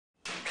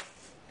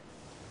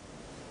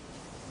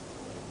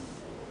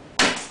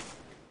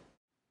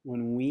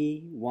When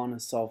we want to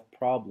solve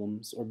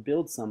problems or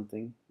build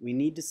something, we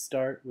need to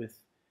start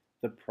with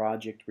the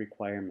project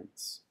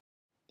requirements.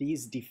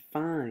 These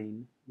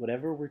define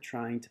whatever we're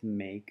trying to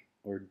make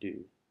or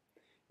do.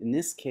 In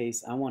this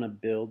case, I want to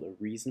build a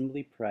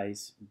reasonably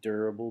priced,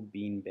 durable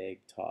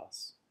beanbag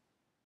toss.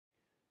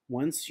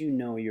 Once you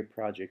know your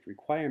project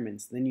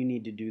requirements, then you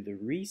need to do the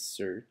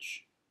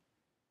research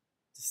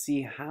to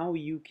see how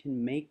you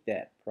can make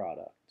that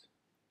product.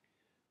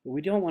 But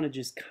we don't want to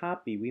just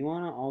copy. We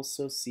want to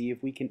also see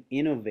if we can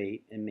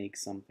innovate and make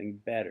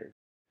something better.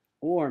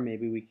 Or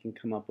maybe we can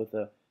come up with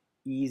a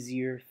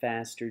easier,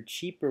 faster,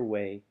 cheaper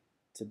way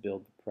to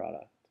build the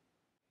product.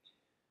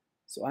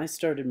 So I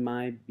started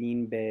my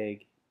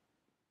beanbag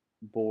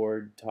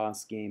board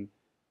toss game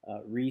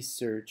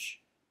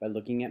research by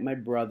looking at my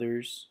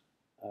brother's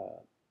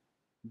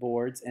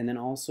boards and then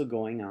also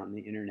going on the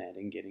internet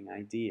and getting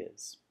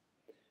ideas.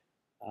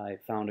 I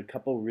found a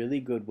couple really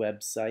good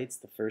websites.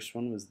 The first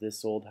one was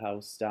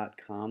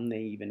thisoldhouse.com. They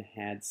even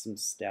had some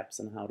steps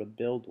on how to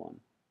build one.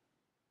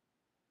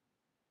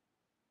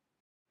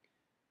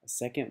 A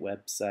second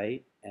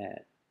website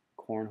at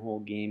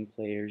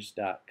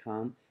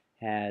cornholegameplayers.com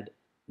had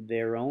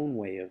their own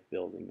way of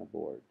building a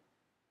board.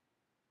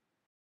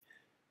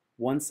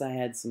 Once I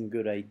had some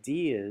good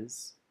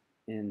ideas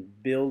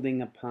and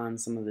building upon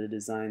some of the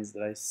designs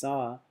that I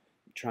saw,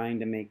 trying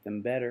to make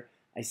them better,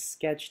 I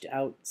sketched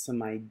out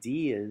some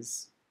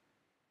ideas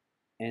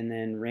and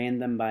then ran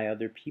them by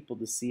other people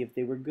to see if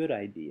they were good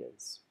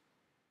ideas.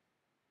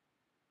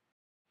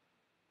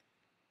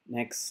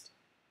 Next,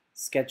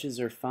 sketches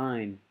are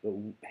fine, but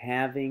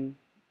having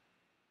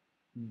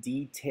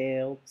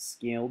detailed,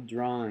 scaled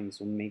drawings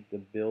will make the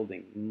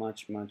building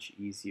much, much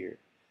easier.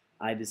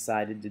 I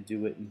decided to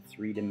do it in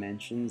 3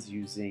 dimensions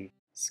using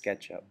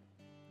SketchUp.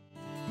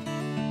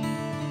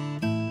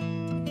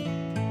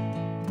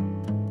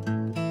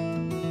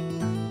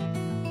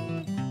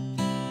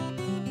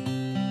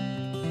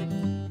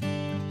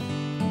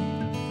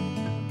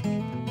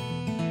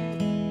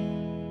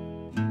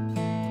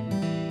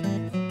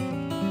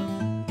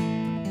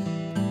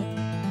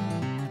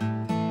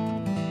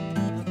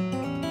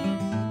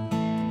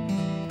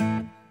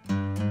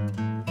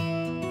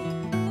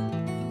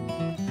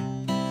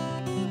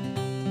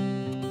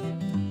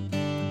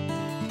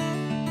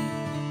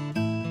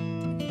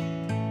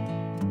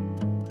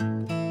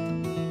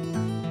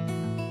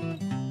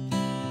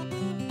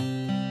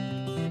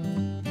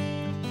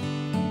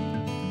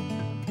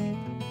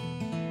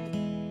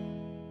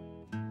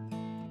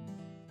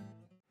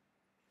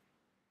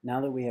 Now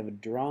that we have a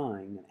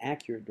drawing, an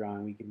accurate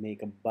drawing, we can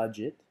make a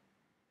budget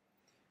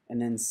and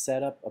then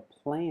set up a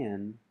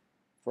plan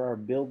for our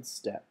build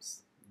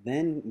steps.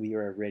 Then we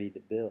are ready to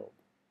build.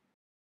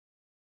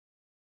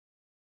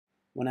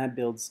 When I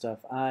build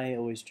stuff, I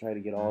always try to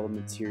get all the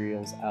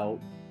materials out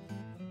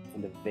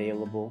and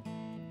available.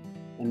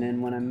 And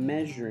then when I'm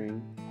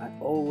measuring, I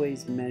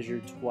always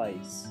measure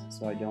twice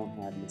so I don't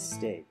have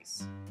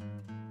mistakes.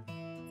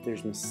 If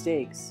there's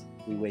mistakes,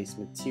 we waste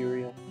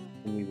material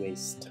and we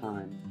waste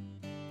time.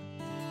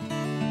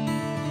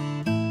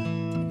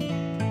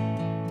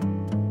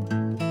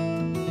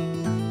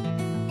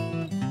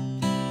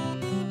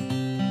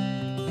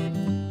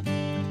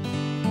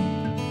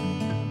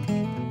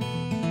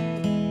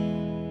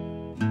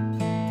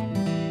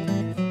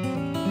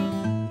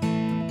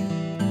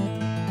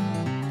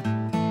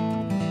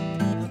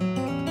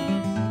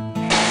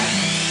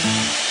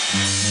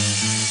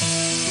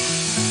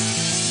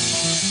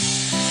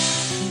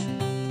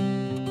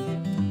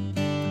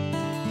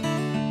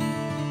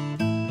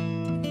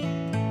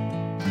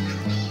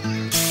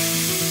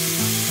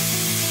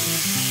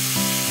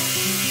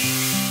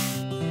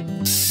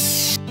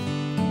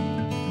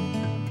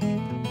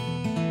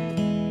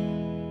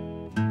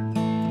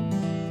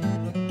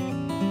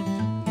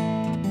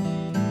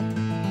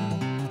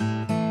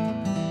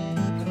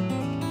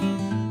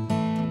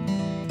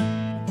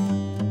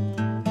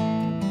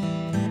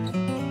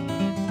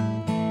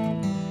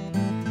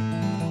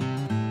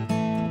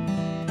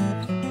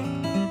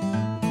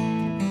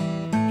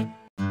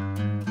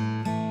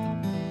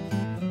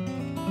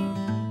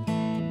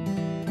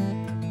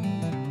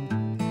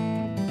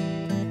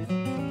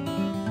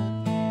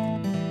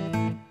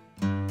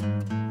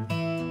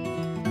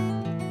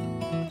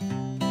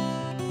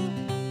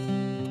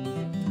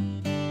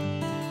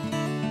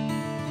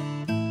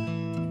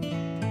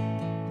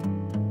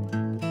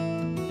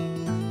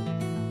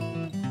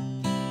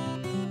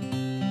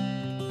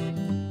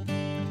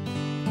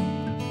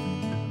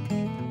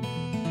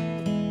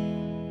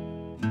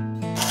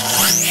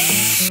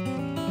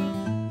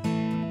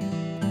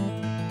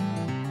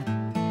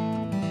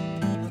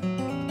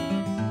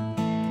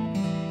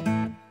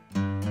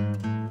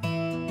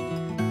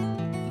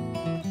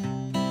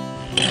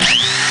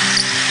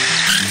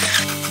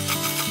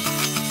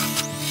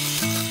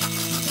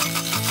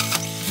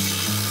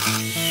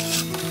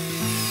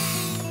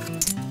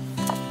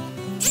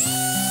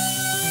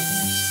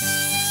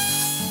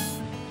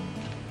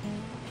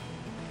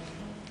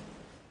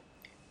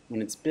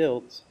 When it's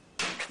built,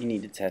 you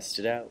need to test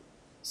it out.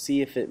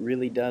 see if it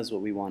really does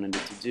what we wanted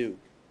it to do,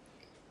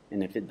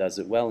 and if it does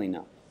it well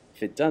enough.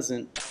 If it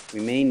doesn't, we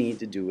may need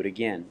to do it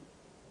again.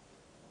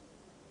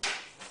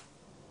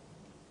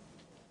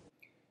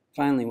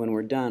 Finally, when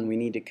we're done, we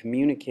need to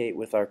communicate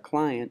with our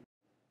client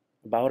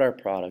about our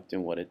product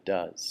and what it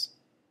does.